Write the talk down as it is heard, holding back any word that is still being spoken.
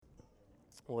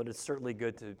Well, it is certainly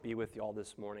good to be with you all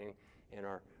this morning and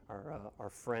our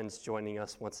friends joining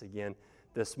us once again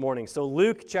this morning. So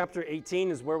Luke chapter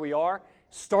 18 is where we are,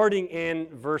 starting in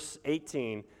verse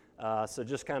 18. So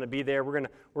just kind of be there. We're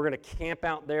gonna camp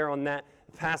out there on that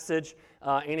passage.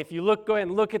 And if you look, go ahead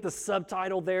and look at the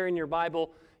subtitle there in your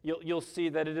Bible. You'll see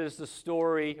that it is the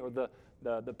story or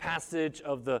the passage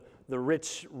of the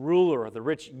rich ruler, or the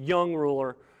rich young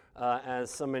ruler, as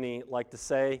so many like to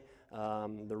say.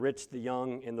 The rich, the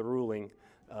young, and the ruling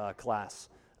class.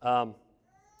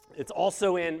 It's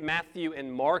also in Matthew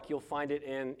and Mark. You'll find it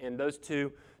in those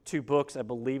two books. I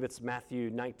believe it's Matthew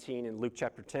 19 and Luke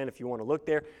chapter 10 if you want to look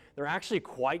there. They're actually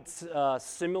quite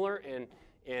similar in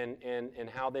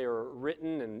how they are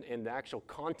written and the actual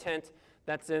content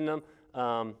that's in them.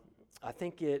 I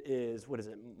think it is, what is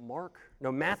it, Mark? No,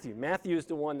 Matthew. Matthew is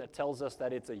the one that tells us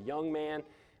that it's a young man,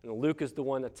 and Luke is the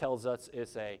one that tells us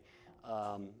it's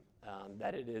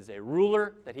that it is a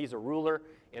ruler, that he's a ruler,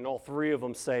 and all three of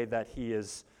them say that he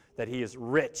is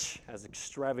rich, has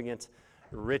extravagant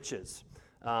riches.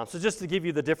 So just to give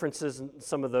you the differences in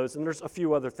some of those, and there's a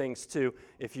few other things too,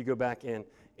 if you go back and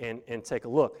take a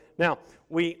look. Now,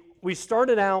 we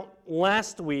started out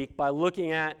last week by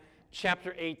looking at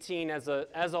chapter 18 as a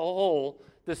whole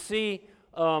to see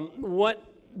what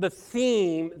the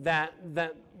theme that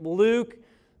Luke,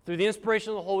 through the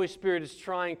inspiration of the Holy Spirit, is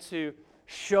trying to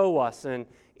show us and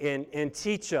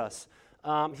teach us.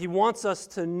 He wants us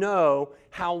to know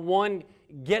how one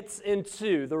gets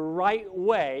into the right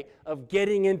way of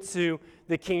getting into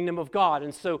the kingdom of God.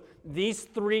 And so these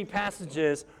three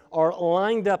passages are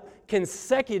lined up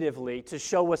consecutively to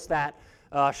show us that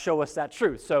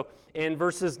truth. So in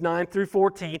verses 9 through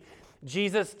 14,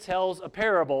 Jesus tells a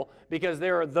parable because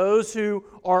there are those who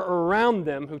are around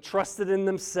them who trusted in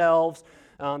themselves,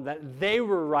 that they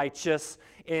were righteous,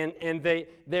 and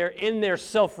they're in their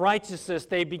self-righteousness,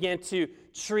 they begin to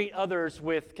treat others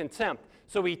with contempt.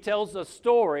 So he tells a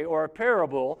story or a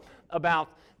parable about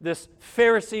this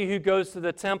Pharisee who goes to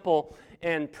the temple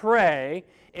and pray,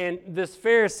 and this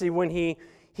Pharisee, when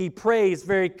he prays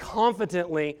very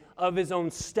confidently of his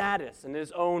own status and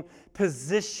his own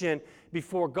position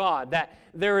before God, that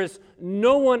there is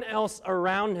no one else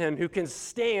around him who can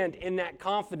stand in that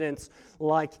confidence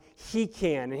like he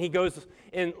can. And he goes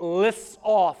and lists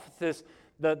off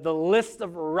the list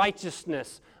of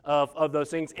righteousness of those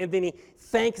things, and then he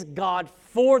thanks God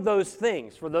for those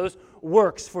things, for those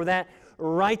works, for that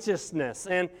righteousness.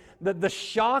 And the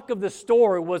shock of the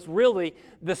story was really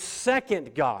the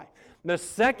second guy. The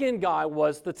second guy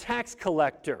was the tax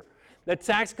collector. The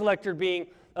tax collector being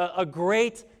a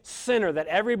great sinner that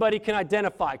everybody can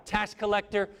identify. Tax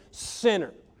collector,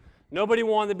 sinner. Nobody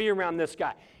wanted to be around this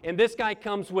guy. And this guy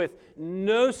comes with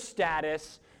no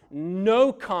status,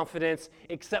 no confidence,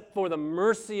 except for the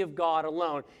mercy of God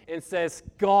alone, and says,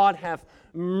 God, have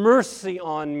mercy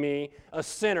on me, a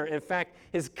sinner. In fact,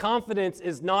 his confidence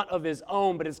is not of his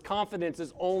own, but his confidence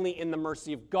is only in the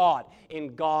mercy of God,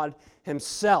 in God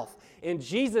himself. And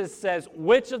Jesus says,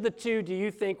 which of the two do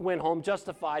you think went home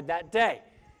justified that day?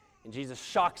 And Jesus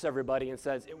shocks everybody and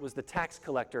says it was the tax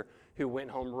collector who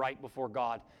went home right before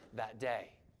God that day.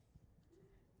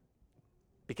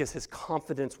 Because his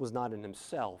confidence was not in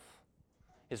himself.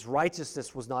 His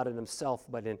righteousness was not in himself,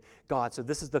 but in God. So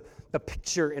this is the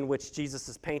picture in which Jesus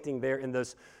is painting there in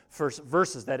those first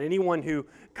verses, that anyone who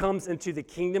comes into the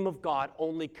kingdom of God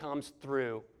only comes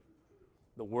through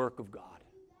the work of God,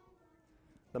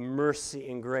 the mercy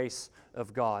and grace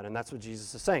of God. And that's what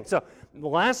Jesus is saying. So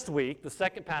last week, the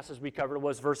second passage we covered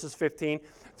was verses 15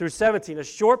 through 17, a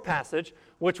short passage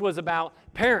which was about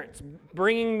parents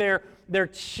bringing their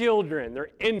children, their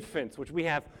infants, which we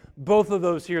have both of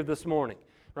those here this morning,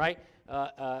 right?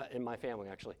 In my family,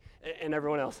 actually, and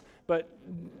everyone else. But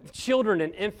children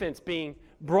and infants being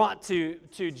brought to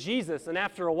Jesus, and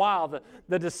after a while,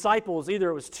 the disciples, either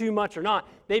it was too much or not,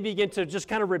 they begin to just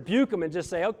kind of rebuke them and just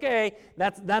say, okay,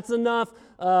 that's enough.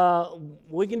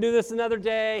 We can do this another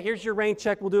day. Here's your rain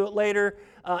check. We'll do it later.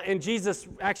 And Jesus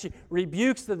actually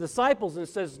rebukes the disciples and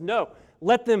says, no,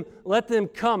 let them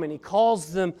come, and he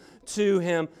calls them to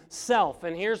himself.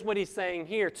 And here's what he's saying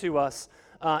here to us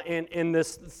in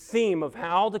this theme of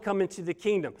how to come into the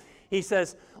kingdom. He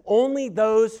says, only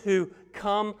those who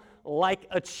come like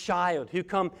a child, who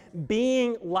come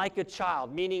being like a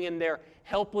child, meaning in their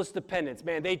helpless dependence.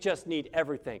 Man, they just need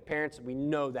everything. Parents, we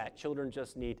know that. Children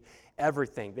just need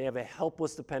everything. They have a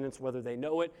helpless dependence whether they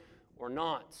know it or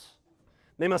not.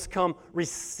 They must come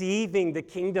receiving the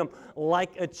kingdom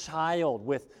like a child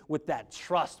with that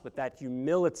trust, with that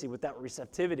humility, with that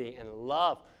receptivity and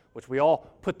love, which we all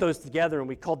put those together and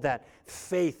we called that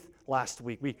faith last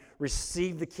week. We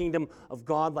receive the kingdom of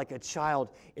God like a child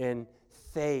in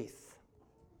faith.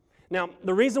 Now,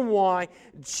 the reason why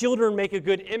children make a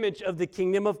good image of the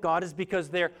kingdom of God is because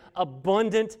their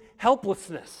abundant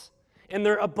helplessness and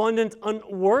their abundant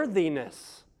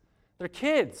unworthiness. They're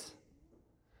kids.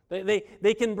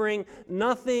 They can bring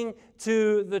nothing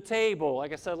to the table.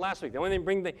 Like I said last week, the only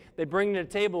thing they bring to the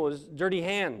table is dirty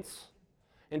hands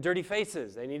and dirty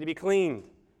faces. They need to be cleaned.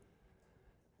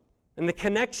 And the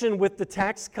connection with the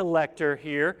tax collector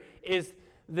here is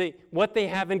what they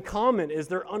have in common is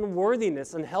their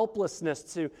unworthiness and helplessness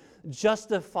to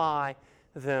justify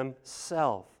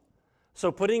themselves. So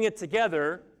putting it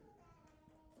together,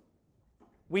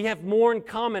 we have more in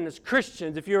common as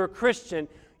Christians. If you're a Christian,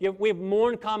 we have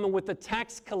more in common with the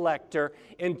tax collector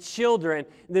and children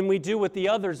than we do with the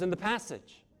others in the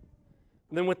passage,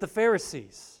 than with the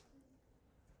Pharisees.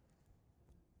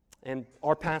 And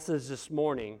our passage this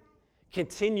morning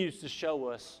continues to show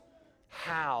us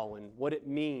how and what it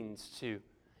means to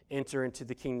enter into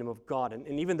the kingdom of God,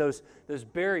 and even those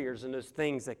barriers and those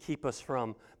things that keep us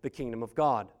from the kingdom of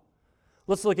God.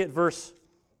 Let's look at verse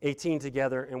 18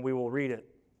 together, and we will read it.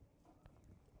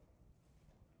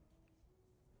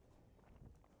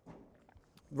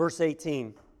 Verse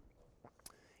 18,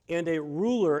 and a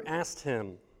ruler asked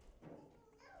him,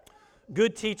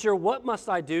 "Good teacher, what must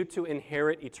I do to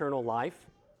inherit eternal life?"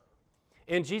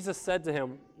 And Jesus said to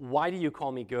him, "Why do you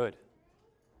call me good?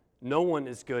 No one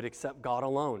is good except God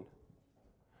alone.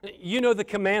 You know the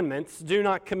commandments: do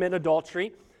not commit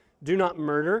adultery, do not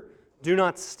murder, do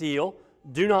not steal,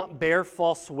 do not bear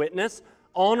false witness,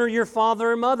 honor your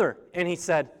father and mother." And he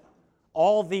said,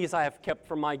 "All these I have kept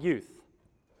from my youth."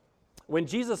 When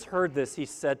Jesus heard this, he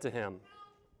said to him,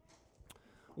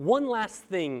 "One last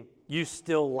thing you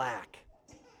still lack.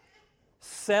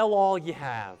 Sell all you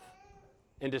have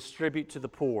and distribute to the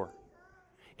poor,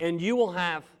 and you will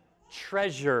have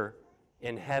treasure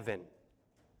in heaven."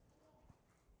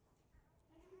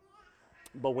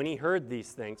 But when he heard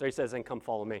these things, or he says, "And come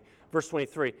follow me." Verse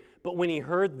 23, but when he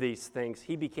heard these things,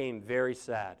 he became very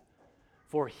sad,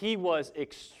 for he was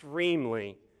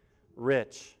extremely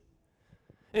rich.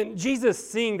 And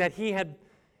Jesus, seeing that he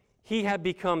had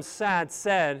become sad,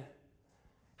 said,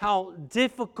 "How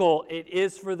difficult it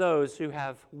is for those who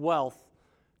have wealth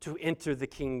to enter the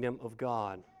kingdom of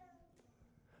God.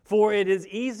 For it is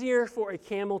easier for a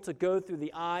camel to go through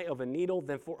the eye of a needle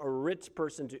than for a rich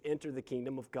person to enter the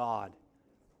kingdom of God."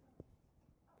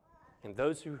 And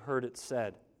those who heard it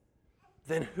said,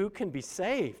 "Then who can be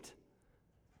saved?"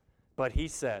 But he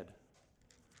said,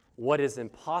 "What is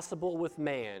impossible with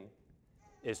man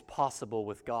is possible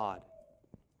with God."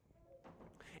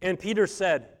 And Peter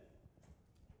said,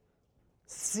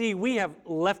 "See, we have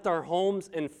left our homes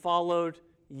and followed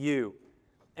you."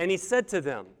 And he said to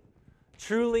them,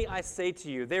 "Truly I say to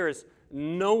you, there is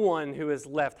no one who has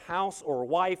left house or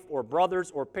wife or brothers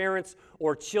or parents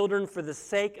or children for the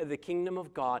sake of the kingdom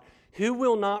of God who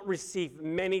will not receive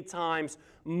many times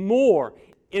more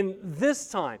in this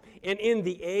time and in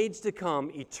the age to come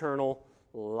eternal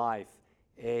life."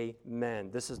 Amen.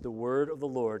 This is the word of the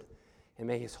Lord, and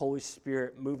may His Holy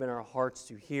Spirit move in our hearts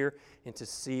to hear and to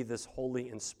see this holy,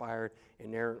 inspired,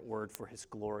 inerrant word for His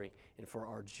glory and for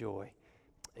our joy.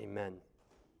 Amen.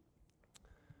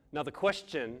 Now, the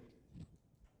question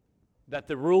that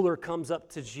the ruler comes up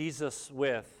to Jesus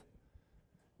with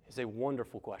is a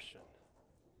wonderful question.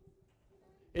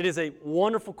 It is a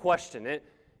wonderful question.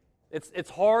 It's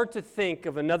hard to think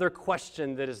of another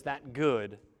question that is that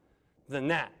good than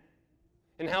that.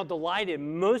 And how delighted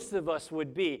most of us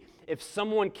would be if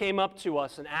someone came up to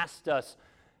us and asked us,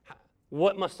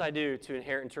 "What must I do to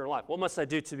inherit eternal life? What must I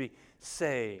do to be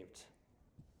saved?"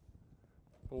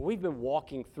 Well, we've been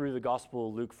walking through the Gospel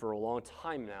of Luke for a long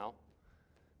time now,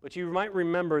 but you might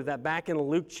remember that back in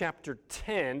Luke chapter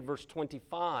 10, verse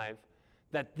 25,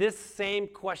 that this same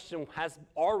question has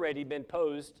already been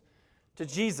posed to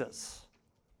Jesus.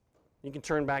 You can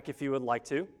turn back if you would like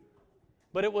to.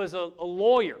 But it was a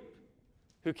lawyer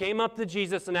who came up to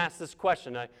Jesus and asked this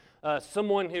question,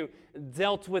 someone who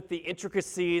dealt with the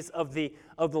intricacies of the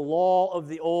law of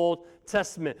the Old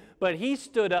Testament. But he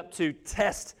stood up to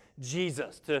test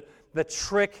Jesus, to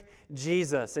trick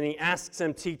Jesus, and he asks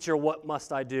him, "Teacher, what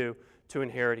must I do to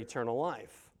inherit eternal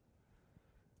life?"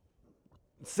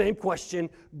 Same question,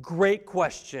 great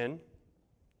question.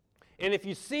 And if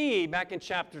you see back in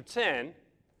chapter 10,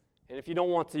 and if you don't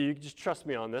want to, you can just trust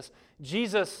me on this,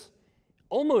 Jesus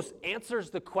almost answers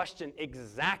the question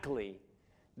exactly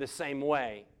the same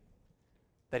way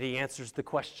that he answers the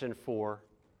question for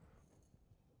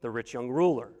the rich young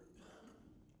ruler.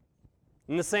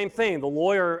 And the same thing, the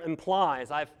lawyer implies,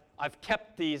 I've I've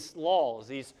kept these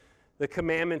laws, the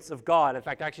commandments of God. In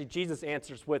fact, actually, Jesus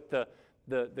answers with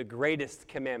the greatest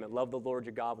commandment. Love the Lord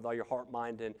your God with all your heart,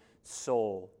 mind, and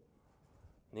soul.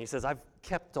 And he says, I've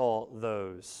kept all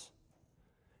those.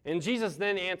 And Jesus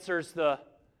then answers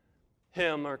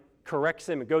him, or corrects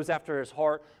him, and goes after his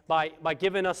heart by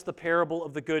giving us the parable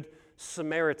of the Good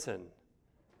Samaritan.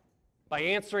 By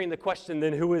answering the question,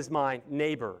 then, who is my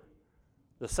neighbor?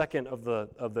 The second of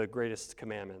the greatest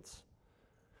commandments.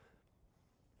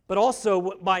 But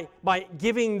also, by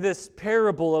giving this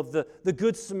parable of the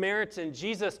Good Samaritan,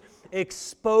 Jesus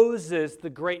exposes the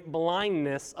great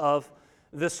blindness of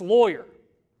this lawyer.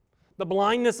 The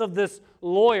blindness of this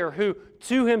lawyer who,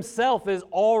 to himself, is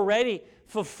already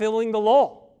fulfilling the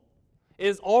law,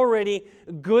 is already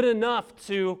good enough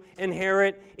to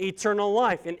inherit eternal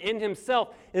life, and in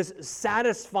himself is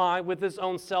satisfied with his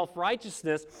own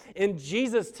self-righteousness. And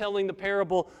Jesus, telling the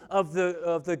parable of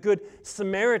the Good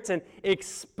Samaritan,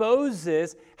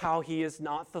 exposes how he is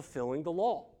not fulfilling the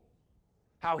law,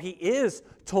 how he is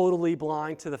totally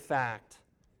blind to the fact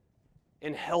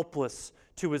and helpless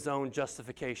to his own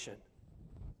justification.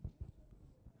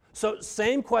 So,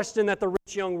 same question that the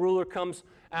rich young ruler comes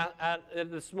at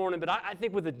this morning, but I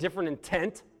think with a different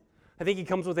intent. I think he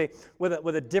comes with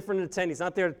a different intent. He's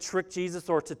not there to trick Jesus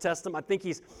or to test him. I think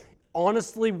he's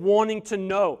honestly wanting to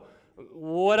know,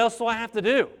 what else do I have to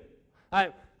do?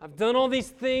 I've done all these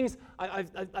things.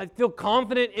 I feel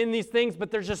confident in these things,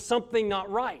 but there's just something not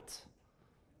right.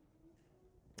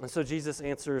 And so Jesus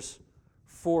answers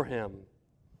for him.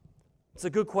 It's a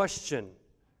good question.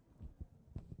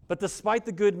 But despite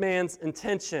the good man's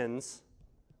intentions,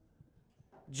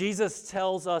 Jesus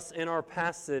tells us in our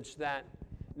passage that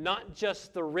not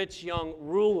just the rich young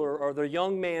ruler or the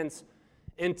young man's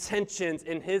intentions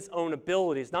in his own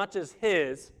abilities, not just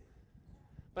his,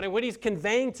 but what he's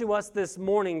conveying to us this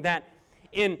morning, that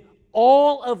in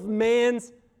all of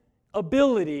man's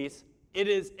abilities, it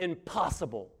is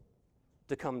impossible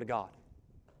to come to God.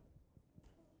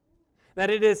 That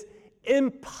it is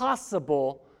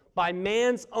impossible by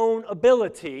man's own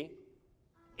ability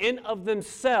in of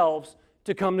themselves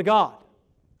to come to God.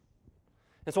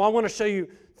 And so I want to show you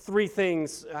three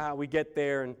things how we get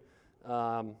there,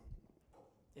 and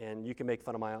you can make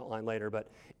fun of my outline later, but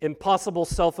impossible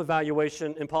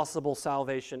self-evaluation, impossible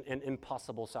salvation, and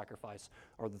impossible sacrifice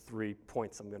are the 3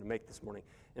 points I'm going to make this morning.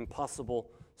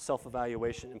 Impossible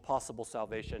self-evaluation, impossible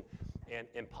salvation, and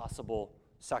impossible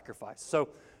sacrifice. So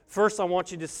first I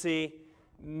want you to see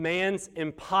man's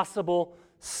impossible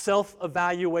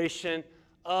self-evaluation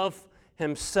of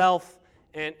himself,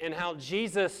 and how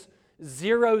Jesus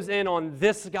zeroes in on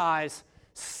this guy's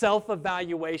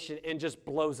self-evaluation and just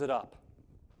blows it up.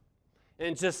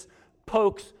 And just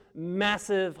pokes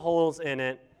massive holes in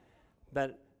it,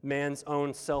 that man's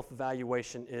own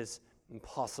self-evaluation is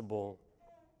impossible.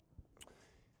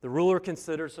 The ruler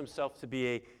considers himself to be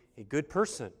a good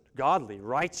person, godly,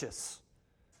 righteous.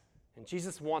 And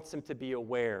Jesus wants him to be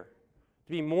aware, to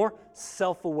be more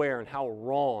self-aware in how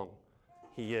wrong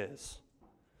he is.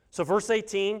 So verse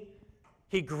 18,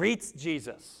 he greets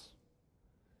Jesus.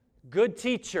 Good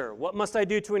teacher, what must I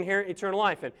do to inherit eternal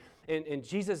life? And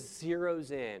Jesus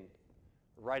zeroes in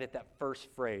right at that first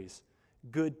phrase,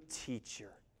 good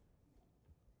teacher.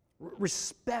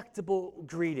 Respectable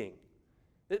greeting.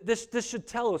 This should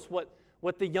tell us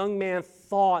what the young man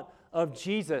thought of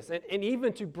Jesus, and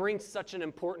even to bring such an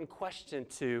important question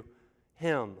to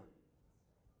him.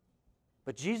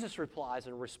 But Jesus replies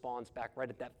and responds back right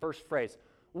at that first phrase.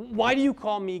 Why do you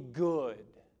call me good?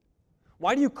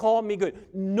 Why do you call me good?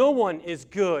 No one is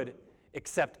good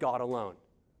except God alone.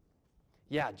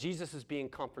 Yeah, Jesus is being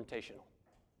confrontational.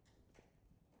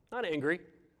 Not angry,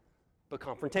 but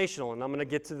confrontational. And I'm going to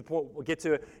get to the point, we'll get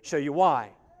to it, show you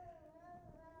why.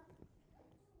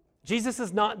 Jesus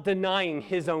is not denying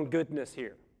his own goodness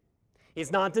here.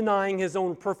 He's not denying his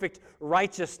own perfect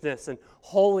righteousness and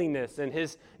holiness and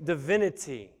his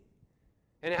divinity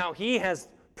and how he has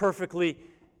perfectly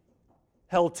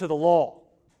held to the law.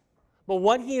 But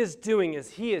what he is doing is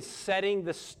he is setting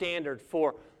the standard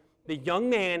for the young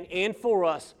man and for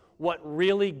us what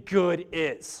really good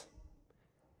is.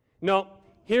 No,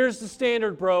 here's the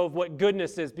standard, bro, of what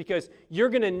goodness is, because you're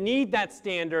going to need that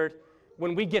standard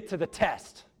when we get to the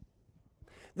test.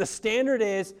 The standard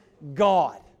is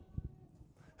God.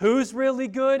 Who's really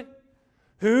good?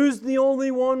 Who's the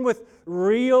only one with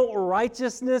real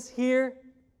righteousness here?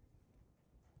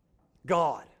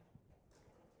 God.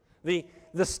 The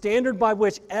standard by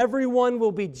which everyone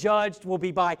will be judged will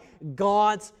be by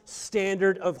God's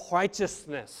standard of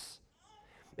righteousness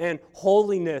and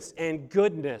holiness and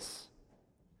goodness.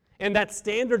 And that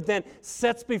standard then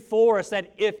sets before us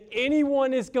that if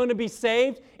anyone is going to be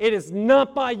saved, it is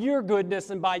not by your goodness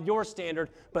and by your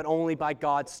standard, but only by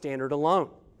God's standard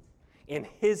alone. In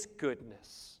His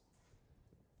goodness,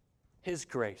 His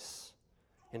grace,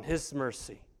 and His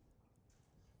mercy.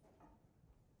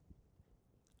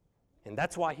 And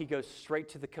that's why He goes straight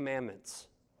to the commandments.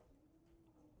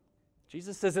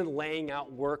 Jesus isn't laying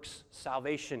out works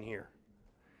salvation here.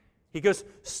 He goes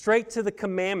straight to the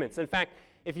commandments. In fact,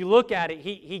 if you look at it,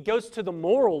 he goes to the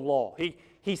moral law.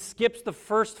 He skips the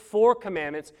first 4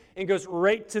 commandments and goes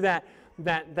right to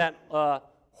that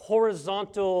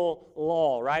horizontal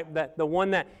law, right? The one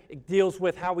that deals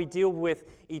with how we deal with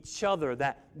each other,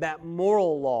 that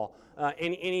moral law.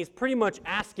 And he's pretty much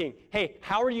asking, hey,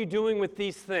 how are you doing with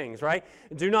these things, right?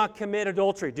 Do not commit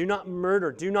adultery. Do not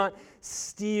murder. Do not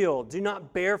steal. Do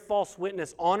not bear false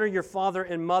witness. Honor your father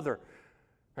and mother.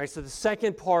 Right, so the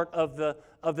second part of the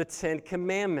 10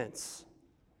 Commandments.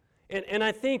 And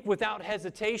I think without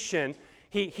hesitation,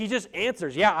 he just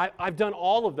answers, yeah, I've done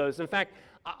all of those. In fact,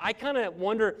 I kind of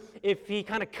wonder if he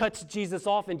kind of cuts Jesus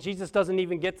off and Jesus doesn't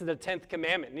even get to the 10th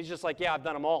commandment. And he's just like, yeah, I've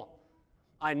done them all.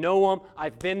 I know them.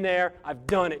 I've been there. I've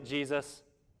done it, Jesus.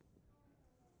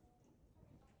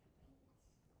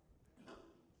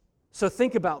 So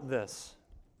think about this.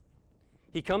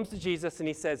 He comes to Jesus and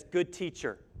he says, good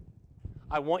teacher,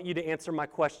 I want you to answer my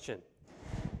question.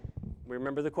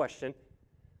 Remember the question.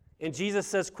 And Jesus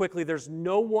says quickly, there's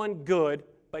no one good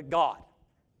but God.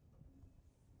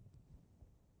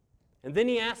 And then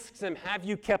he asks him, have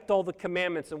you kept all the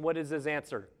commandments? And what is his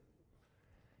answer?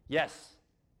 Yes,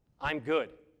 I'm good.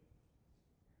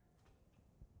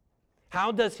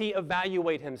 How does he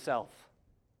evaluate himself?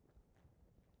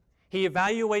 He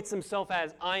evaluates himself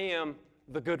as, I am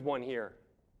the good one here.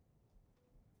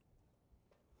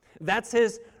 That's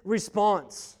his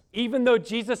response. Even though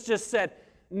Jesus just said,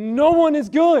 no one is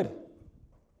good.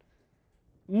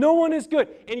 No one is good.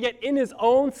 And yet in his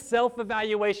own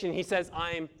self-evaluation, he says,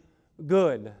 I'm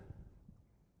good.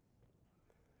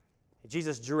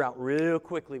 Jesus drew out real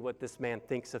quickly what this man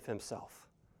thinks of himself.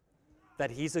 That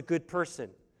he's a good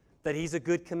person. That he's a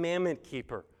good commandment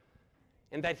keeper.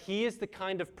 And that he is the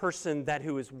kind of person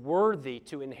who is worthy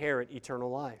to inherit eternal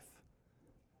life.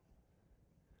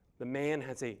 The man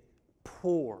has a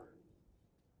poor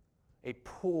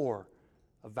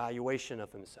evaluation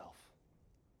of himself.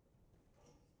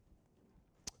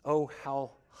 Oh,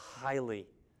 how highly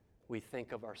we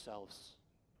think of ourselves.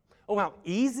 Oh, how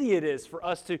easy it is for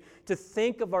us to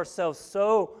think of ourselves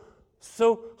so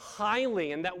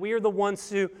highly, and that we are the ones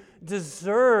who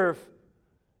deserve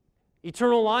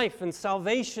eternal life and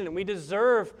salvation, and we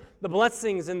deserve the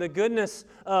blessings and the goodness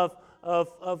of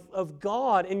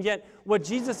God. And yet what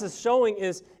Jesus is showing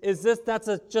is that's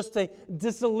just a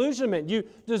disillusionment. You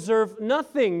deserve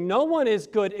nothing. No one is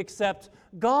good except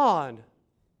God.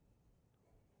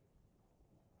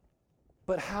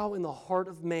 But how in the heart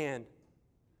of man,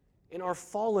 in our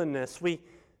fallenness,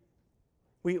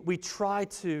 we try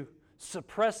to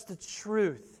suppress the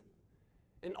truth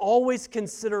and always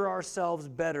consider ourselves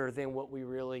better than what we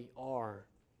really are.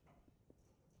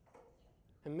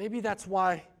 And maybe that's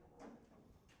why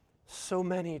so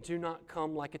many do not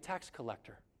come like a tax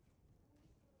collector,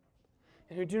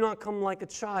 and who do not come like a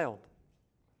child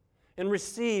and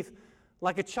receive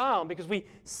like a child, because we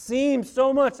seem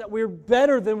so much that we're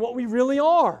better than what we really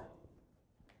are.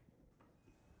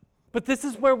 But this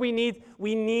is where we need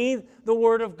the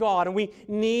Word of God, and we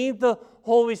need the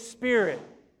Holy Spirit,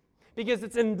 because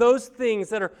it's in those things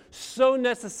that are so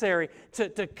necessary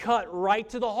to cut right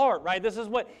to the heart, right? This is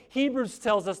what Hebrews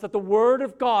tells us, that the Word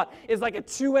of God is like a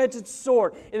two-edged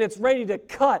sword, and it's ready to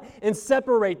cut and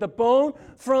separate the bone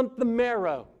from the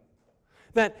marrow.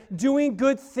 That doing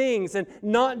good things and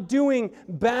not doing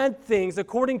bad things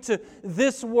according to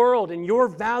this world and your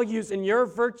values and your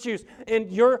virtues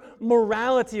and your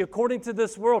morality according to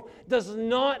this world does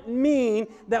not mean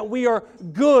that we are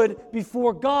good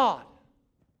before God.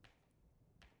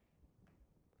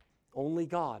 Only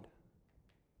God,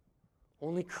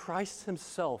 only Christ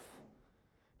Himself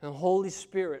and the Holy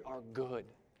Spirit are good.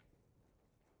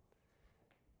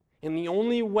 And the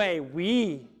only way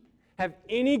we have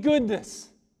any goodness,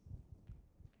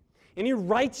 any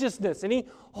righteousness, any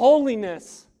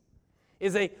holiness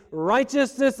is a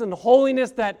righteousness and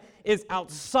holiness that is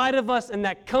outside of us and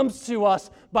that comes to us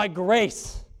by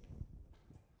grace.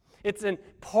 It's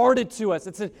imparted to us,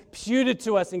 it's imputed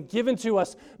to us and given to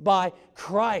us by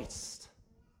Christ.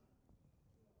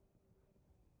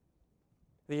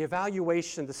 The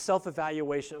evaluation, the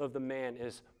self-evaluation of the man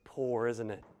is poor,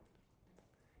 isn't it?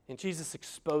 And Jesus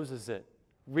exposes it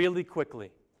really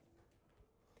quickly.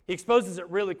 He exposes it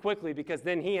really quickly because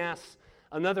then he asks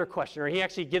another question, or he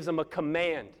actually gives them a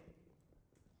command.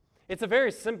 It's a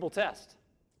very simple test.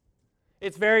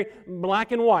 It's very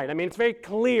black and white. I mean, it's very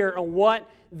clear on what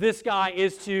this guy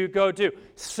is to go do.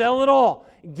 Sell it all.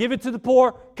 Give it to the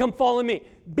poor. Come follow me.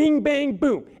 Bing, bang,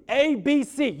 boom. A, B,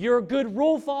 C. You're a good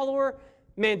rule follower.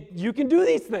 Man, you can do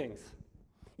these things.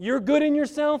 You're good in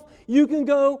yourself. You can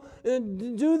go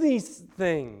do these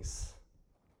things.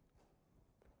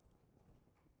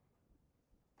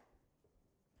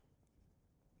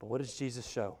 But what does Jesus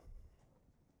show?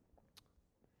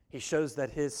 He shows that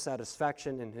his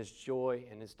satisfaction and his joy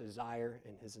and his desire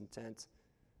and his intent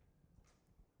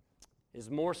is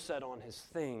more set on his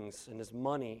things and his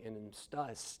money and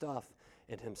his stuff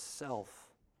and himself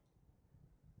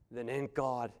than in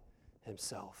God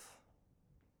himself.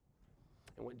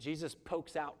 And what Jesus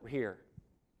pokes out here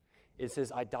is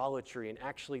his idolatry and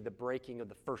actually the breaking of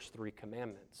the first 3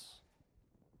 commandments.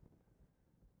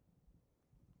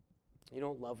 You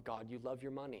don't love God, you love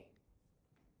your money.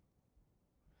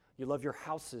 You love your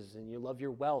houses, and you love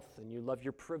your wealth, and you love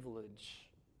your privilege.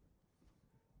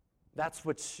 That's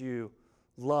what you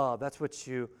love. That's what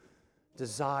you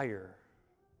desire.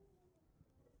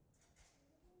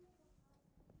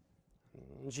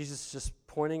 And Jesus is just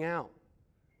pointing out,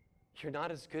 you're not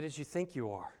as good as you think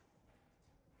you are.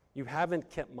 You haven't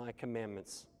kept my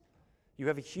commandments. You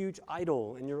have a huge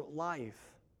idol in your life.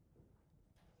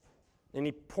 And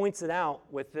he points it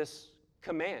out with this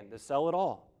command to sell it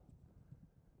all.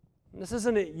 And this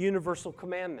isn't a universal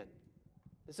commandment.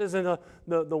 This isn't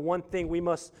the one thing we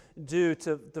must do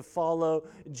to follow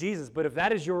Jesus. But if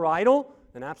that is your idol,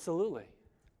 then absolutely.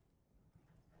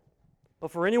 But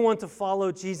for anyone to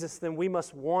follow Jesus, then we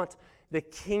must want the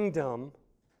kingdom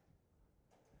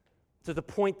to the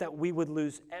point that we would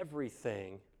lose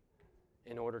everything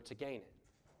in order to gain it.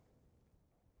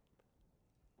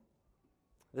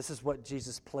 This is what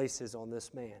Jesus places on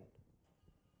this man.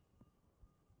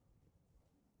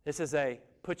 This is a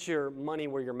put your money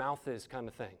where your mouth is kind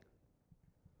of thing.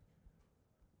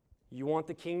 You want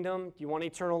the kingdom? You want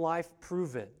eternal life?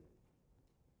 Prove it.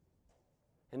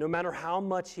 And no matter how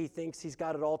much he thinks he's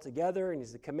got it all together and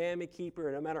he's the commandment keeper,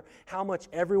 and no matter how much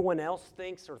everyone else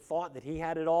thinks or thought that he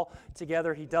had it all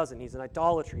together, he doesn't. He's an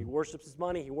idolatry. He worships his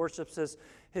money. He worships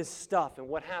his stuff. And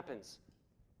what happens?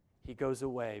 He goes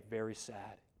away very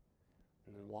sad.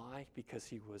 And then why? Because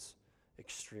he was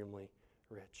extremely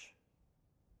rich.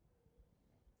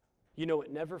 You know,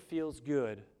 it never feels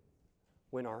good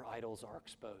when our idols are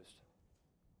exposed.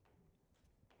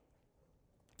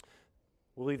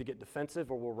 We'll either get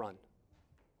defensive or we'll run.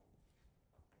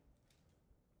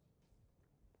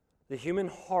 The human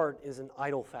heart is an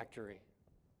idol factory.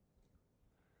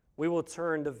 We will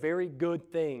turn the very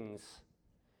good things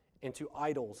into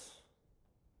idols.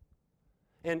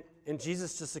 And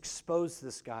Jesus just exposed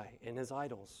this guy and his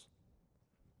idols.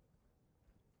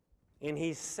 And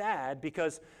he's sad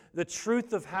because the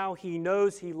truth of how he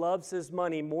knows he loves his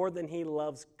money more than he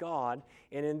loves God,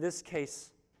 and in this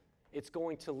case, it's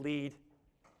going to lead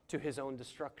to his own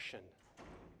destruction.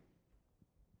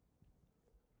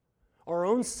 Our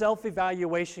own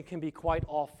self-evaluation can be quite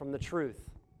off from the truth.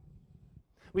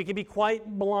 We can be quite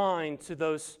blind to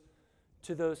those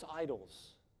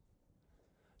idols.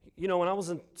 You know, when I was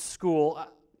in school,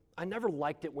 I never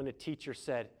liked it when a teacher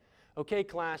said, "Okay,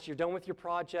 class, you're done with your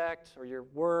project or your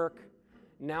work.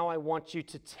 Now I want you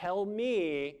to tell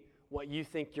me what you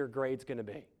think your grade's going to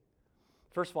be."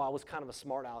 First of all, I was kind of a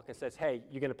smart aleck and says, "Hey,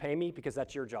 you're going to pay me because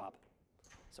that's your job."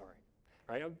 Sorry,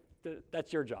 right?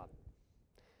 That's your job.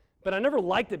 But I never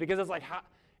liked it because I was like,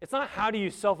 it's not how do you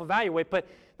self-evaluate, but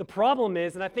the problem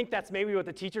is, and I think that's maybe what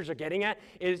the teachers are getting at,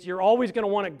 is you're always going to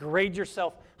want to grade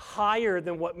yourself higher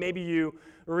than what maybe you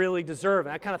really deserve.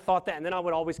 And I kind of thought that, and then I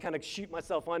would always kind of shoot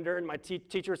myself under, and my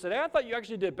teacher said, "Hey, I thought you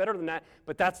actually did better than that,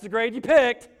 but that's the grade you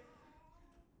picked."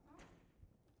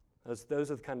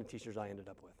 Those are the kind of teachers I ended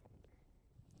up with.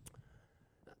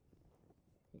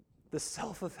 The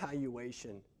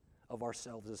self-evaluation of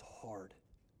ourselves is hard.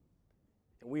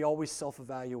 And we always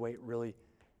self-evaluate really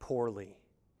poorly.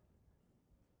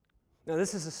 Now,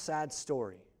 this is a sad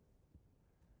story.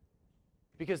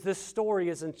 Because this story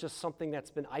isn't just something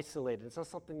that's been isolated. It's not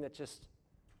something that just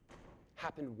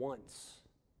happened once.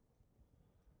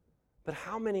 But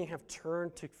how many have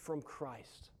turned from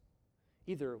Christ?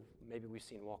 Either maybe we've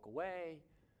seen walk away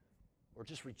or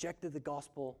just rejected the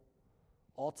gospel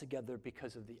altogether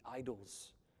because of the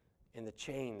idols and the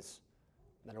chains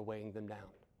that are weighing them down.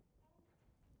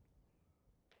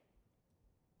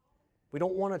 We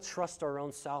don't want to trust our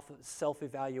own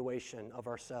self-evaluation of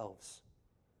ourselves.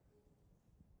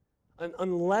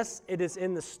 unless it is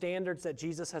in the standards that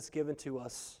Jesus has given to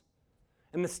us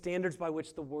and the standards by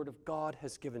which the Word of God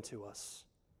has given to us.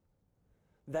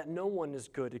 That no one is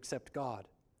good except God.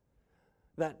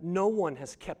 That no one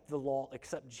has kept the law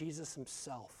except Jesus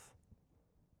himself.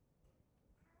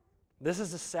 This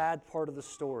is a sad part of the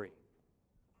story.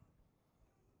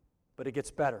 But it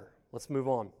gets better. Let's move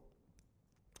on.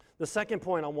 The second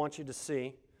point I want you to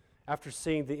see, after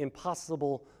seeing the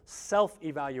impossible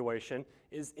self-evaluation,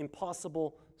 is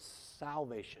impossible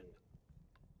salvation.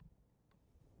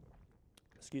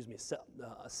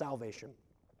 Salvation.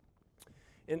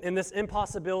 And this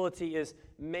impossibility is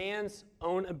man's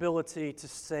own ability to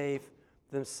save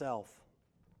themselves.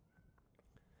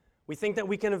 We think that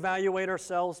we can evaluate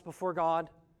ourselves before God,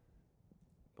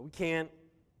 but we can't.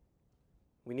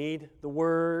 We need the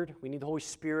Word. We need the Holy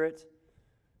Spirit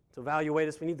to evaluate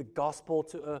us. We need the gospel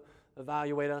to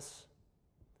evaluate us.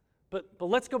 But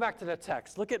let's go back to that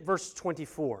text. Look at verse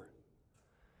 24.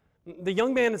 The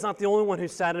young man is not the only one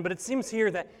who's saddened, but it seems here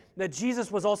that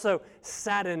Jesus was also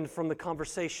saddened from the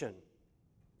conversation.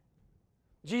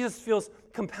 Jesus feels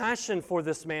compassion for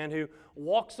this man who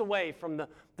walks away from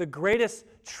the greatest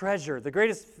treasure, the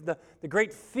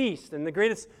great feast, and the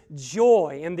greatest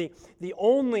joy, and the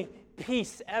only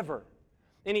peace ever.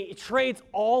 And he trades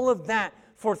all of that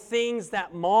for things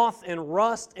that moth and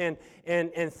rust and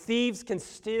thieves can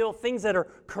steal, things that are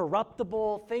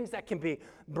corruptible, things that can be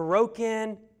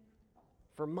broken,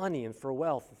 for money and for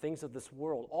wealth, and things of this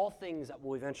world, all things that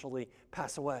will eventually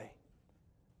pass away.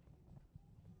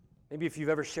 Maybe if you've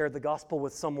ever shared the gospel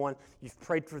with someone, you've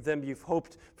prayed for them, you've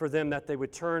hoped for them that they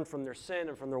would turn from their sin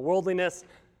and from their worldliness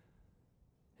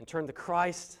and turn to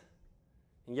Christ,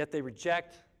 and yet they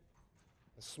reject.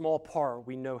 In small part,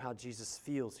 we know how Jesus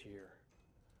feels here.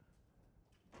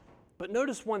 But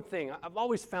notice one thing. I've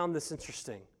always found this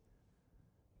interesting.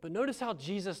 But notice how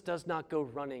Jesus does not go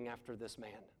running after this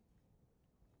man.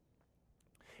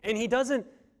 And he doesn't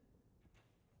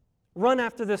run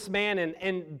after this man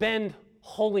and bend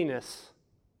holiness.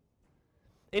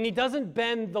 And he doesn't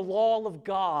bend the law of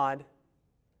God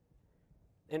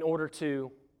in order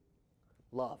to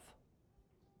love.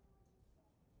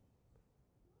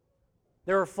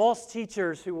 There are false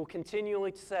teachers who will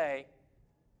continually say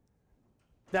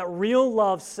that real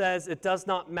love says it does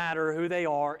not matter who they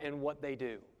are and what they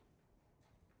do.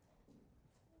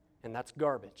 And that's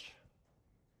garbage.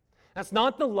 That's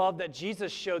not the love that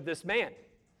Jesus showed this man.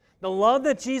 The love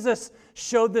that Jesus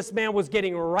showed this man was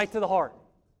getting right to the heart.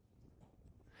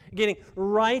 Getting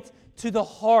right to the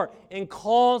heart and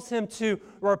calls him to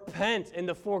repent and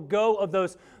to forego of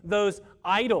those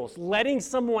idols. Letting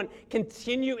someone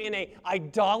continue in an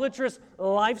idolatrous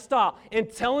lifestyle and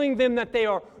telling them that they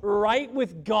are right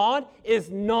with God is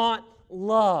not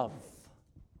love.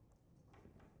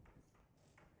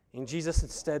 And Jesus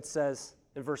instead says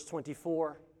in verse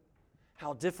 24,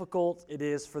 how difficult it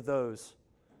is for those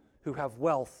who have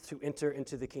wealth to enter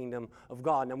into the kingdom of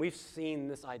God. Now, we've seen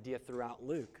this idea throughout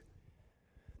Luke.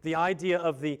 The idea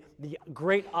of the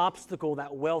great obstacle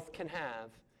that wealth can have,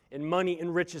 and money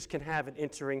and riches can have in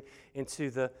entering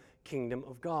into the kingdom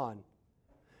of God.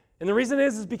 And the reason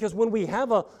is because when we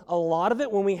have a lot of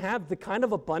it, when we have the kind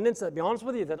of abundance, that, to be honest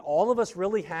with you, that all of us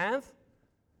really have,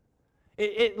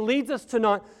 it leads us to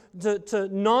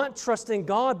not trust in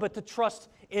God, but to trust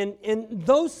in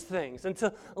those things, and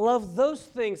to love those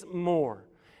things more,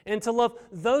 and to love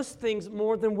those things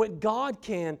more than what God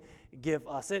can give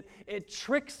us. It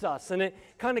tricks us, and it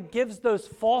kind of gives those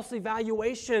false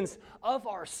evaluations of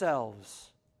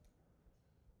ourselves.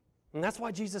 And that's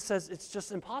why Jesus says it's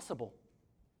just impossible.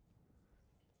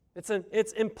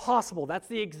 It's impossible. That's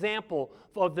the example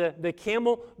of the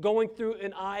camel going through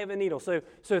an eye of a needle. So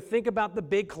think about the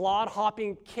big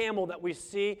clod-hopping camel that we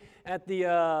see at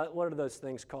the, what are those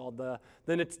things called?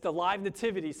 The live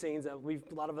nativity scenes that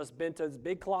a lot of us been to, those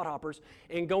big clodhoppers,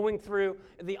 and going through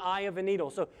the eye of a needle.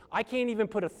 So I can't even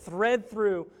put a thread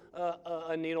through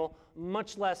a needle,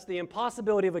 much less the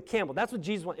impossibility of a camel. That's what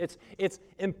Jesus wants. It's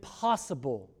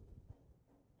impossible.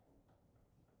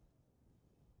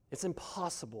 It's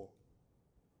impossible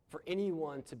for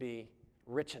anyone to be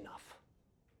rich enough.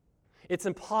 It's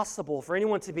impossible for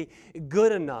anyone to be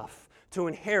good enough to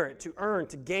inherit, to earn,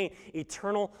 to gain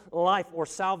eternal life or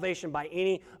salvation by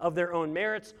any of their own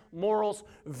merits, morals,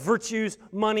 virtues,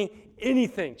 money,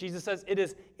 anything. Jesus says it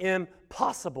is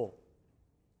impossible.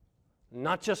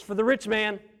 Not just for the rich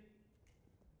man,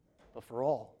 but for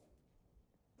all.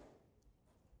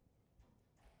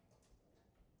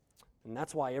 And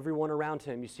that's why everyone around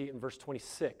him, you see it in verse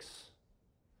 26,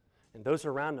 and those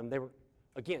around him, they were,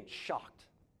 again, shocked.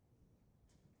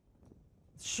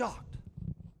 Shocked.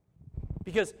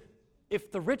 Because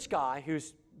if the rich guy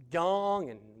who's young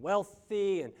and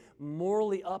wealthy and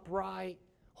morally upright,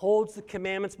 holds the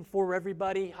commandments before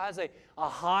everybody, has a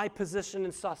high position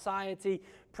in society,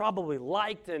 probably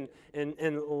liked and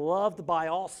loved by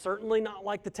all, certainly not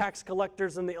like the tax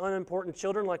collectors and the unimportant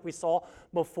children like we saw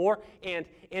before. And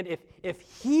if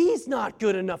he's not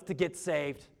good enough to get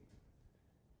saved,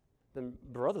 then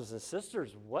brothers and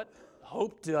sisters, what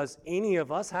hope does any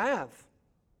of us have?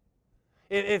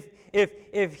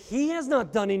 If he has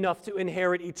not done enough to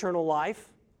inherit eternal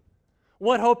life,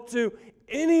 what hope do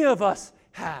any of us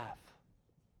have?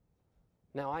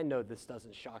 Now, I know this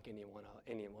doesn't shock any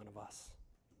one of us,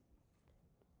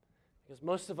 because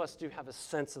most of us do have a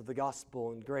sense of the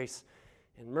gospel and grace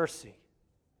and mercy.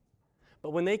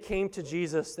 But when they came to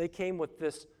Jesus, they came with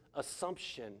this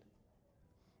assumption,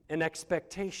 an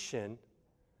expectation,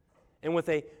 and with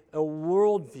a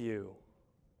worldview.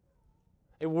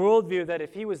 A worldview that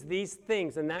if he was these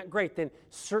things and that great, then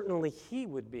certainly he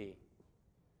would be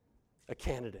a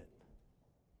candidate.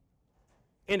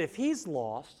 And if he's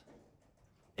lost,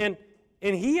 and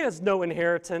he has no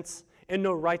inheritance and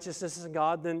no righteousness in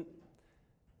God, then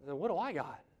what do I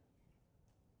got?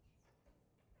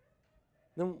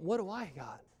 Then what do I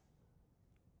got?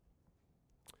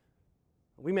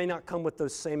 We may not come with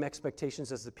those same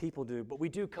expectations as the people do, but we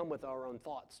do come with our own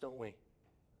thoughts, don't we?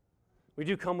 We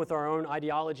do come with our own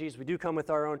ideologies. We do come with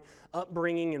our own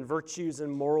upbringing and virtues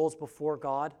and morals before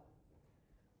God.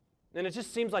 And it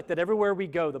just seems like that everywhere we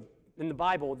go in the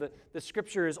Bible, the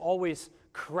Scripture is always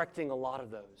correcting a lot of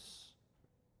those,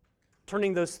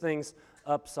 turning those things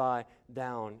upside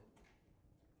down.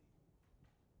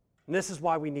 And this is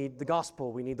why we need the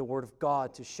gospel. We need the Word of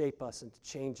God to shape us and to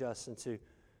change us and to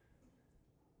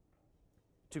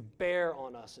bear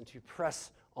on us and to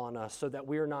press on us, so that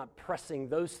we are not pressing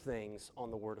those things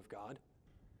on the Word of God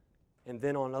and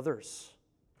then on others.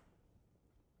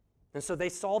 And so they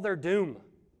saw their doom.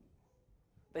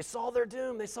 They saw their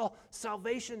doom. They saw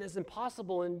salvation as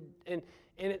impossible, and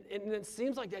it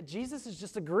seems like that Jesus is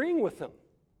just agreeing with them.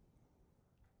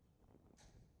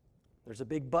 There's a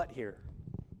big but here.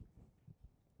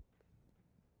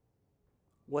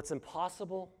 What's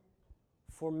impossible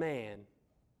for man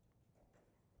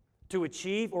to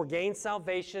achieve or gain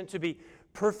salvation, to be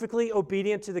perfectly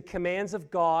obedient to the commands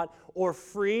of God, or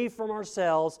free from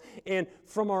ourselves and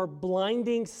from our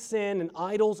blinding sin and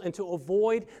idols, and to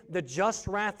avoid the just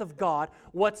wrath of God,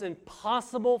 what's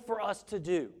impossible for us to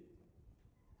do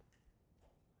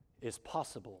is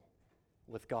possible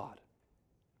with God.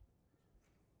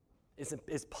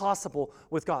 Is possible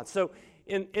with God. So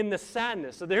in the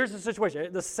sadness, so there's the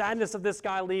situation, the sadness of this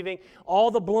guy leaving,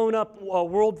 all the blown up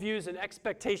worldviews and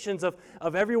expectations of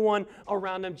everyone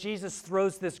around him, Jesus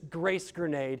throws this grace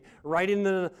grenade right in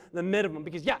the middle of them.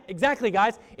 Because yeah, exactly,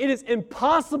 guys, it is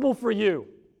impossible for you.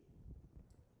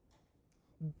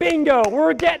 Bingo,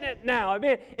 we're getting it now. I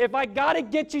mean, if I got to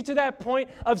get you to that point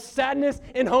of sadness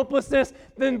and hopelessness,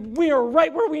 then we are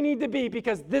right where we need to be,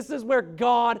 because this is where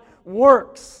God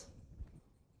works.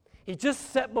 He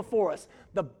just set before us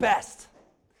the best.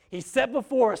 He set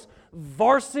before us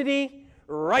varsity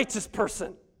righteous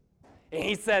person. And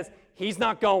he says he's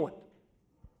not going.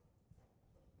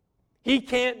 He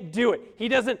can't do it. He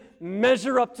doesn't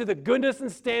measure up to the goodness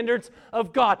and standards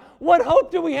of God. What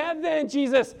hope do we have then,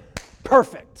 Jesus?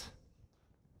 Perfect.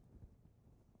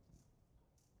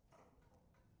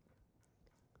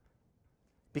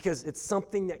 Because it's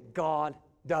something that God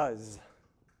does.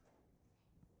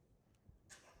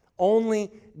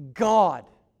 Only God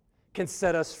can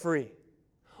set us free.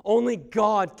 Only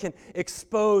God can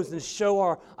expose and show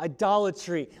our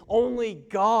idolatry. Only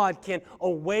God can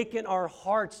awaken our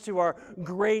hearts to our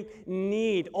great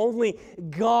need. Only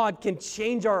God can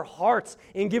change our hearts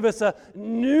and give us a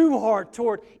new heart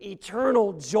toward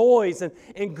eternal joys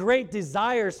and great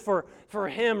desires for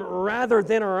Him, rather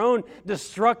than our own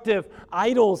destructive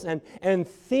idols and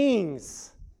things.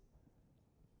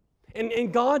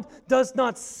 And God does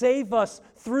not save us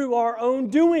through our own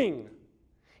doing.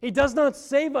 He does not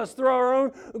save us through our own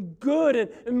good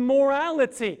and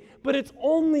morality, but it's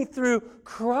only through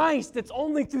Christ. It's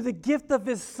only through the gift of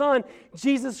His Son,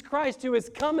 Jesus Christ, who has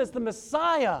come as the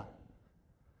Messiah.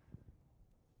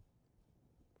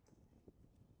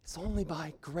 It's only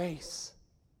by grace.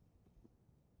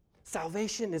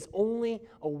 Salvation is only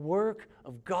a work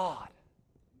of God.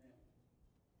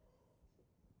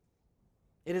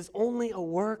 It is only a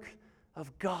work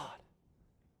of God.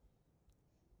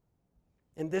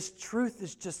 And this truth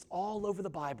is just all over the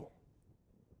Bible.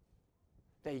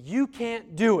 That you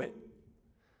can't do it,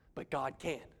 but God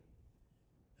can.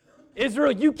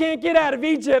 Israel, you can't get out of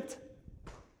Egypt,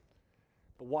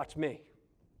 but watch me.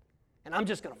 And I'm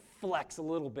just going to flex a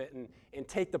little bit and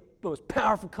take the most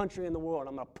powerful country in the world.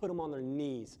 I'm going to put them on their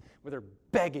knees where they're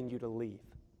begging you to leave.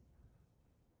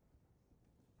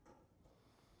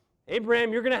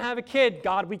 Abraham, you're going to have a kid.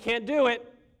 God, we can't do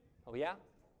it. Oh, yeah?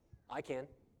 I can.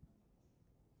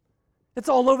 It's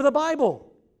all over the Bible.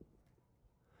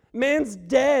 Man's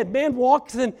dead. Man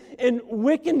walks in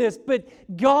wickedness, but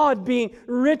God, being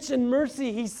rich in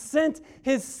mercy, He sent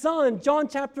His Son. John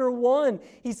chapter 1,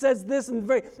 He says this in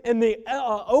the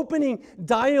opening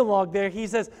dialogue there. He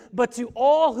says, but to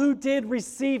all who did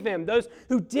receive Him, those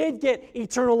who did get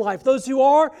eternal life, those who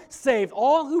are saved,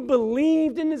 all who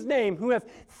believed in His name, who have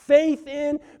faith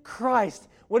in Christ.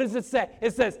 What does it say?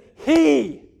 It says,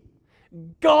 He,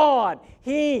 God,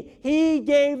 He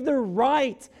gave the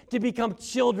right to become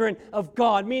children of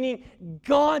God, meaning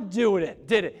God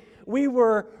did it. We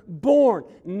were born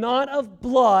not of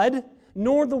blood,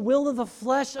 nor the will of the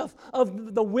flesh, of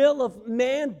the will of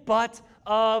man, but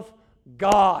of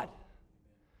God.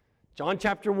 John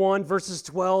chapter 1, verses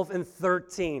 12 and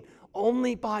 13.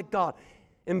 Only by God.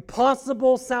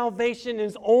 Impossible salvation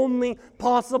is only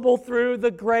possible through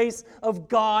the grace of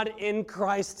God in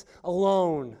Christ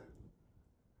alone.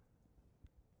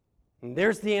 And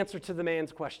there's the answer to the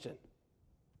man's question.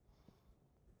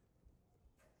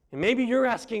 And maybe you're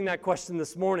asking that question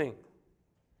this morning.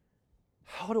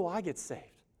 How do I get saved?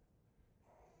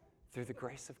 Through the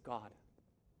grace of God.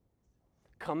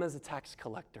 Come as a tax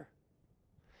collector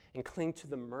and cling to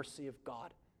the mercy of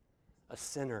God, a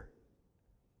sinner.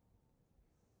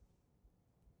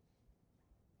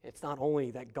 It's not only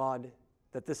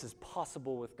that this is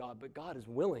possible with God, but God is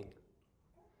willing.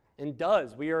 And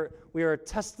does. We are a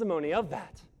testimony of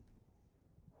that.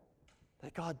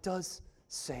 That God does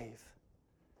save.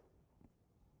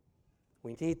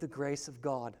 We need the grace of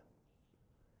God.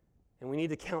 And we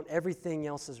need to count everything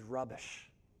else as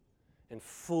rubbish and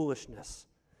foolishness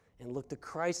and look to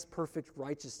Christ's perfect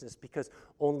righteousness, because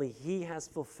only He has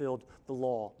fulfilled the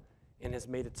law and has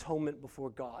made atonement before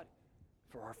God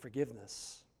for our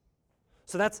forgiveness.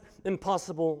 So that's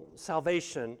impossible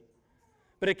salvation.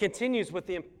 But it continues with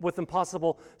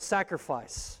impossible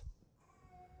sacrifice.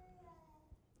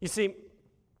 You see,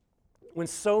 when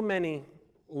so many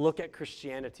look at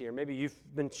Christianity, or maybe you've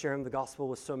been sharing the gospel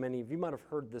with so many, you might have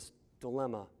heard this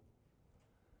dilemma.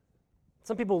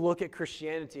 Some people look at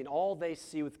Christianity and all they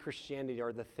see with Christianity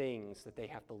are the things that they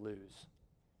have to lose.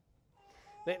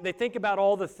 They think about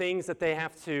all the things that they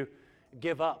have to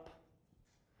give up.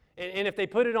 And if they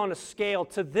put it on a scale,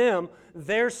 to them,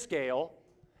 their scale,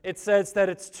 it says that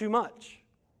it's too much,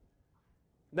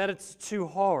 that it's too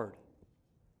hard,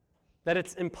 that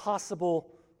it's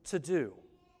impossible to do.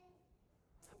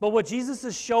 But what Jesus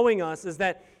is showing us is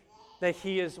that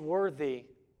He is worthy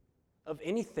of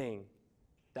anything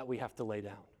that we have to lay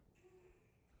down.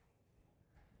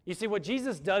 You see, what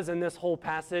Jesus does in this whole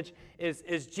passage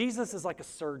is Jesus is like a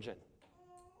surgeon.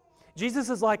 Jesus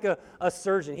is like a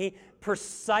surgeon. He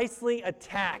precisely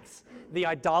attacks the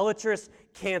idolatrous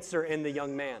cancer in the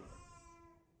young man.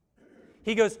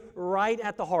 He goes right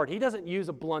at the heart. He doesn't use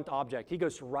a blunt object. He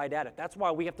goes right at it. That's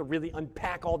why we have to really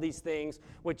unpack all these things,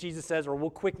 what Jesus says, or we'll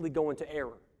quickly go into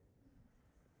error.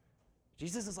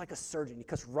 Jesus is like a surgeon. He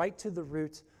cuts right to the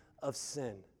root of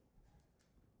sin.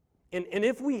 And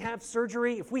if we have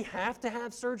surgery, if we have to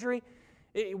have surgery,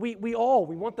 we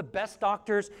want the best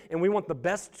doctors and we want the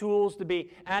best tools to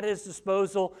be at His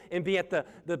disposal and be at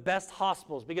the best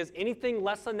hospitals, because anything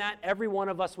less than that, every one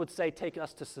of us would say, take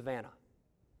us to Savannah.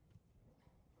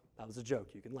 That was a joke.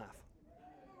 You can laugh.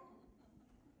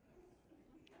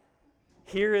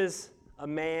 Here is a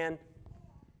man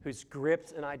who's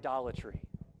gripped in idolatry.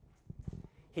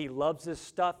 He loves his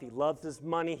stuff. He loves his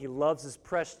money. He loves his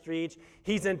prestige.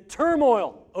 He's in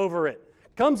turmoil over it.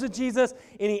 Comes to Jesus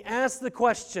and he asks the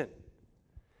question,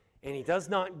 and he does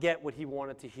not get what he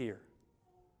wanted to hear.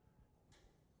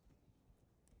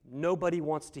 Nobody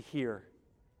wants to hear,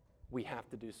 we have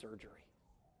to do surgery.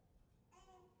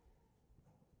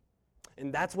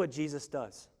 And that's what Jesus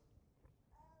does.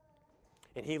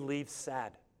 And He leaves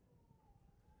sad.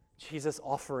 Jesus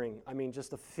offering,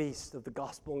 just a feast of the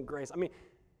gospel and grace.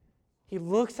 He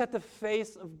looks at the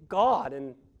face of God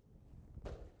and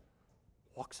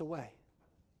walks away.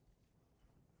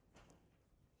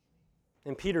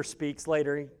 And Peter speaks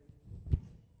later.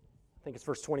 I think it's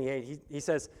verse 28. He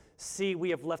says, "See,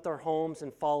 we have left our homes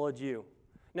and followed you."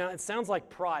 Now, it sounds like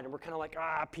pride, and we're kind of like,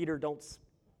 Peter, don't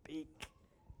speak.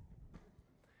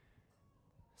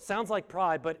 Sounds like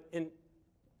pride, but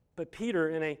Peter,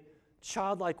 in a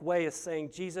childlike way, is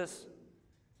saying, Jesus,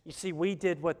 you see, we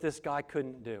did what this guy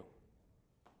couldn't do.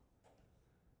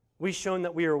 We've shown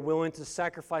that we are willing to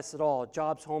sacrifice it all: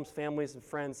 jobs, homes, families, and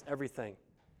friends, everything.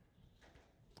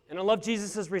 And I love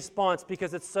Jesus' response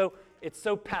because it's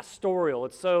so pastoral.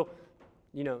 It's so,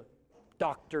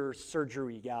 doctor,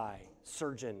 surgery guy,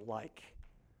 surgeon-like.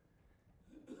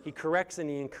 He corrects and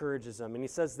he encourages them. And he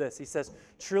says this. He says,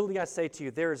 "Truly I say to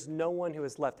you, there is no one who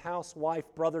has left house, wife,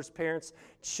 brothers, parents,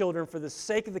 children for the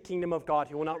sake of the kingdom of God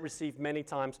who will not receive many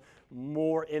times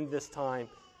more in this time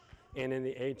and in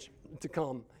the age to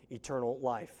come eternal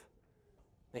life."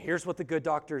 Now here's what the good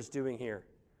doctor is doing here.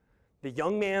 The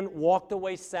young man walked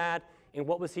away sad, and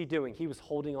what was he doing? He was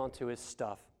holding on to his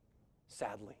stuff,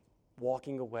 sadly,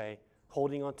 walking away,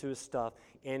 holding on to his stuff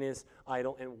and his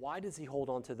idol. And why does he hold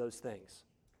on to those things?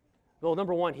 Well,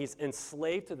 number one, he's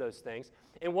enslaved to those things.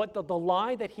 And what the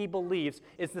lie that he believes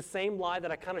is the same lie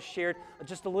that I kind of shared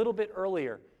just a little bit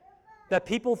earlier, that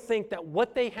people think that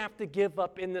what they have to give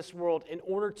up in this world in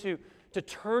order to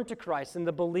turn to Christ and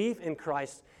to believe in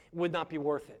Christ would not be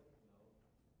worth it.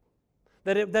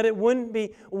 That it wouldn't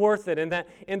be worth it, and that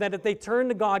if they turn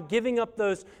to God, giving up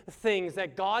those things,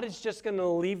 that God is just going to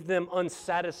leave them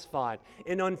unsatisfied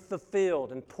and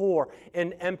unfulfilled and poor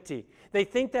and empty. They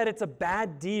think that it's a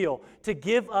bad deal to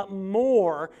give up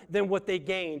more than what they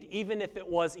gained, even if it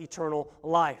was eternal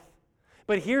life.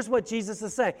 But here's what Jesus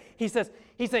is saying. He's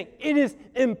saying, it is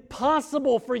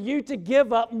impossible for you to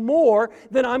give up more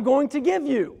than I'm going to give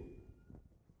you.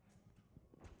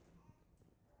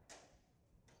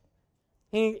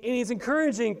 And he's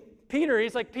encouraging Peter.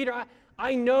 He's like, Peter,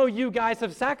 I know you guys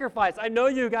have sacrificed. I know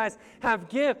you guys have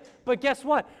give. But guess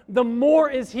what? The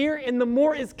more is here and the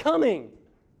more is coming.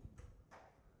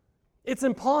 It's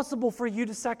impossible for you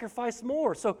to sacrifice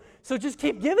more. So just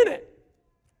keep giving it.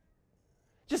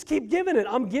 Just keep giving it.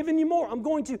 I'm giving you more. I'm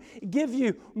going to give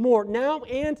you more now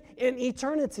and in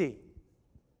eternity.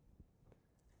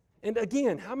 And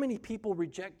again, how many people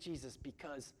reject Jesus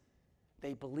because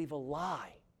they believe a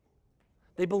lie?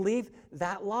 They believe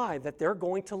that lie, that they're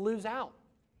going to lose out.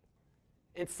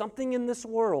 And something in this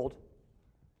world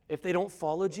if they don't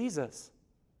follow Jesus.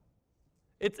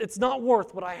 It's not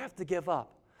worth what I have to give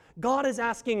up. God is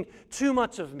asking too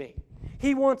much of me.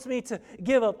 He wants me to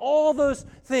give up all those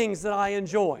things that I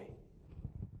enjoy.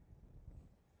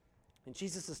 And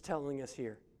Jesus is telling us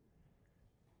here,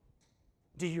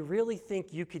 do you really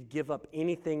think you could give up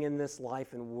anything in this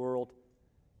life and world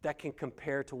that can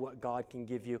compare to what God can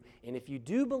give you? And if you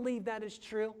do believe that is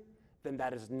true, then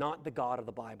that is not the God of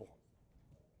the Bible.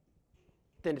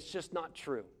 Then it's just not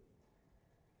true.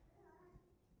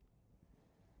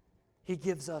 He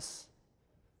gives us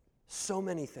so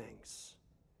many things.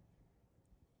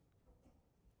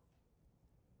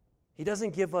 He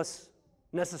doesn't give us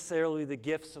necessarily the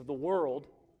gifts of the world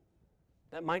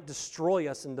that might destroy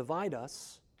us and divide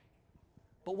us.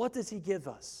 But what does He give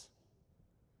us?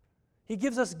 He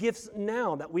gives us gifts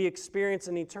now that we experience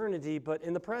in eternity, but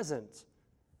in the present.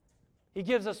 He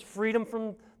gives us freedom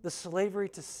from the slavery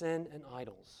to sin and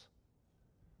idols.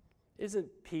 Isn't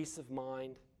peace of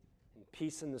mind and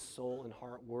peace in the soul and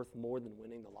heart worth more than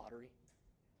winning the lottery?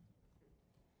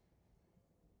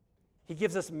 He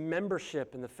gives us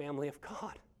membership in the family of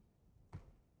God.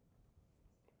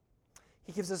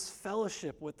 He gives us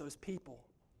fellowship with those people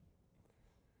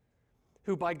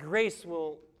who by grace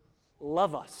will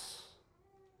love us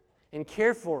and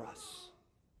care for us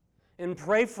and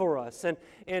pray for us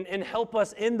and help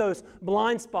us in those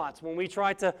blind spots when we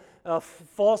try to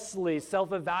falsely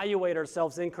self-evaluate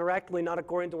ourselves incorrectly, not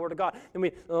according to the Word of God. And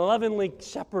we lovingly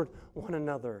shepherd one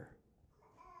another,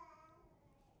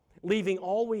 leaving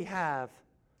all we have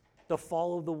to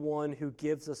follow the one who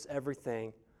gives us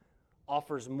everything,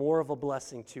 offers more of a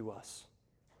blessing to us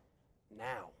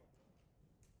now,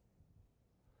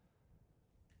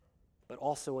 but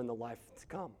also in the life to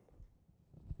come.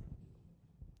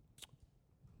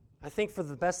 I think for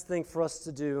the best thing for us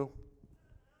to do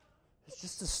is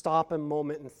just to stop a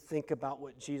moment and think about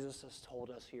what Jesus has told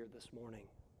us here this morning.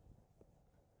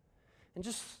 And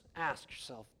just ask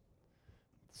yourself,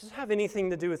 does this have anything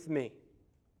to do with me?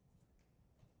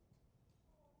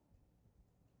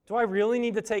 Do I really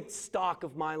need to take stock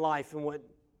of my life and what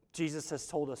Jesus has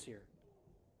told us here?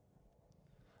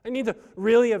 I need to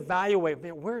really evaluate,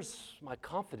 man, where's my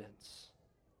confidence?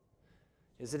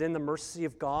 Is it in the mercy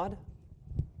of God?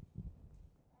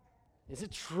 Is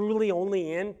it truly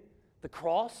only in the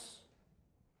cross?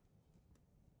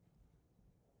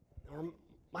 Or do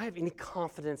I have any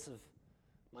confidence of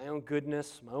my own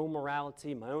goodness, my own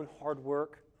morality, my own hard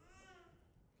work,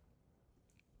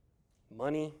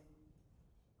 money?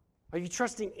 Are you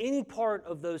trusting any part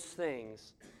of those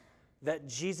things that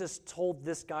Jesus told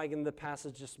this guy in the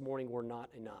passage this morning were not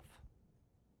enough?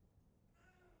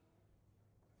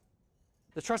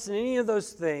 To trust in any of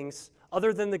those things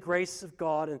other than the grace of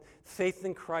God and faith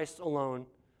in Christ alone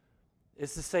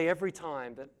is to say every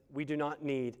time that we do not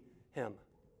need Him.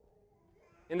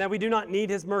 And that we do not need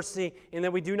His mercy, and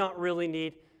that we do not really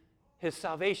need His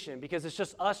salvation, because it's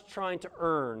just us trying to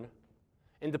earn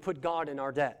and to put God in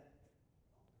our debt.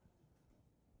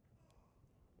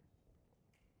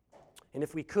 And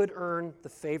if we could earn the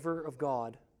favor of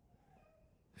God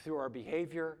through our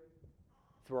behavior,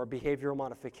 through our behavioral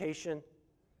modification,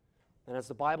 then as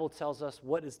the Bible tells us,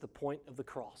 what is the point of the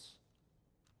cross?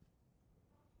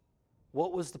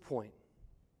 What was the point?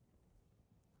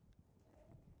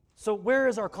 So where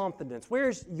is our confidence? Where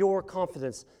is your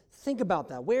confidence? Think about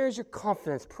that. Where is your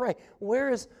confidence? Pray.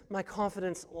 Where is my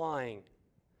confidence lying?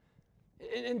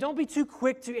 And don't be too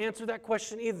quick to answer that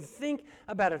question either. Think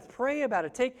about it. Pray about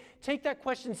it. Take that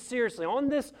question seriously. On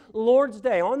this Lord's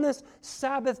Day, on this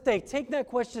Sabbath day, take that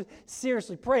question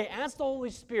seriously. Pray. Ask the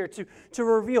Holy Spirit to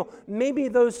reveal maybe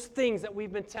those things that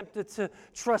we've been tempted to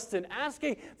trust in. Ask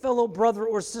a fellow brother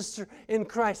or sister in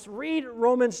Christ. Read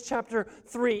Romans chapter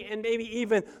 3 and maybe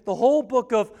even the whole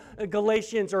book of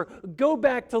Galatians, or go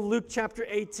back to Luke chapter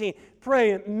 18. Pray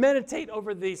and meditate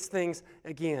over these things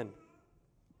again.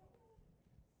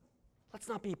 Let's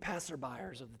not be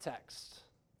passerbyers of the text,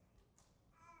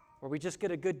 where we just get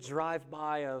a good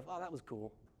drive-by of, oh, that was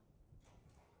cool.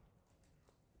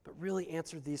 But really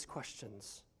answer these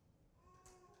questions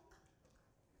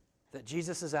that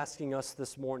Jesus is asking us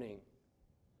this morning.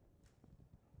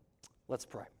 Let's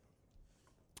pray.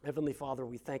 Heavenly Father,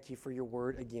 we thank you for your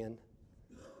word again.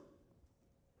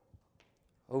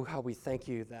 Oh, how we thank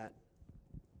you that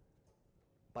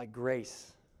by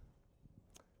grace,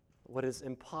 what is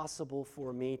impossible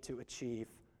for me to achieve,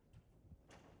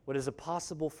 what is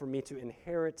impossible for me to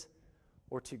inherit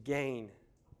or to gain,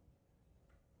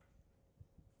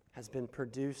 has been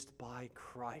produced by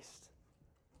Christ,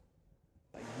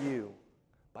 by you,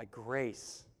 by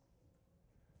grace,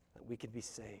 that we could be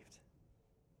saved.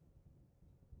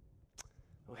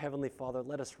 Oh, Heavenly Father,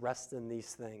 let us rest in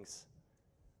these things.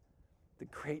 The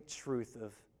great truth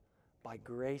of, by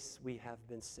grace we have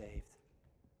been saved.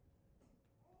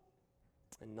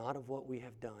 And not of what we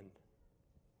have done,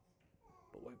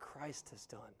 but what Christ has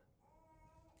done.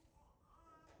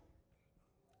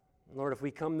 Lord, if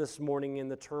we come this morning in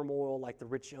the turmoil like the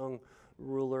rich young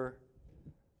ruler,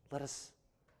 let us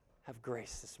have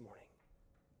grace this morning.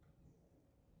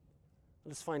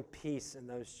 Let us find peace in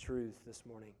those truths this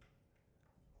morning.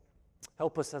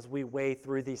 Help us as we weigh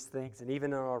through these things, and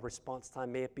even in our response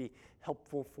time, may it be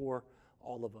helpful for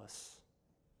all of us.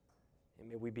 And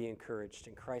may we be encouraged.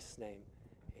 In Christ's name,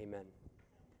 amen.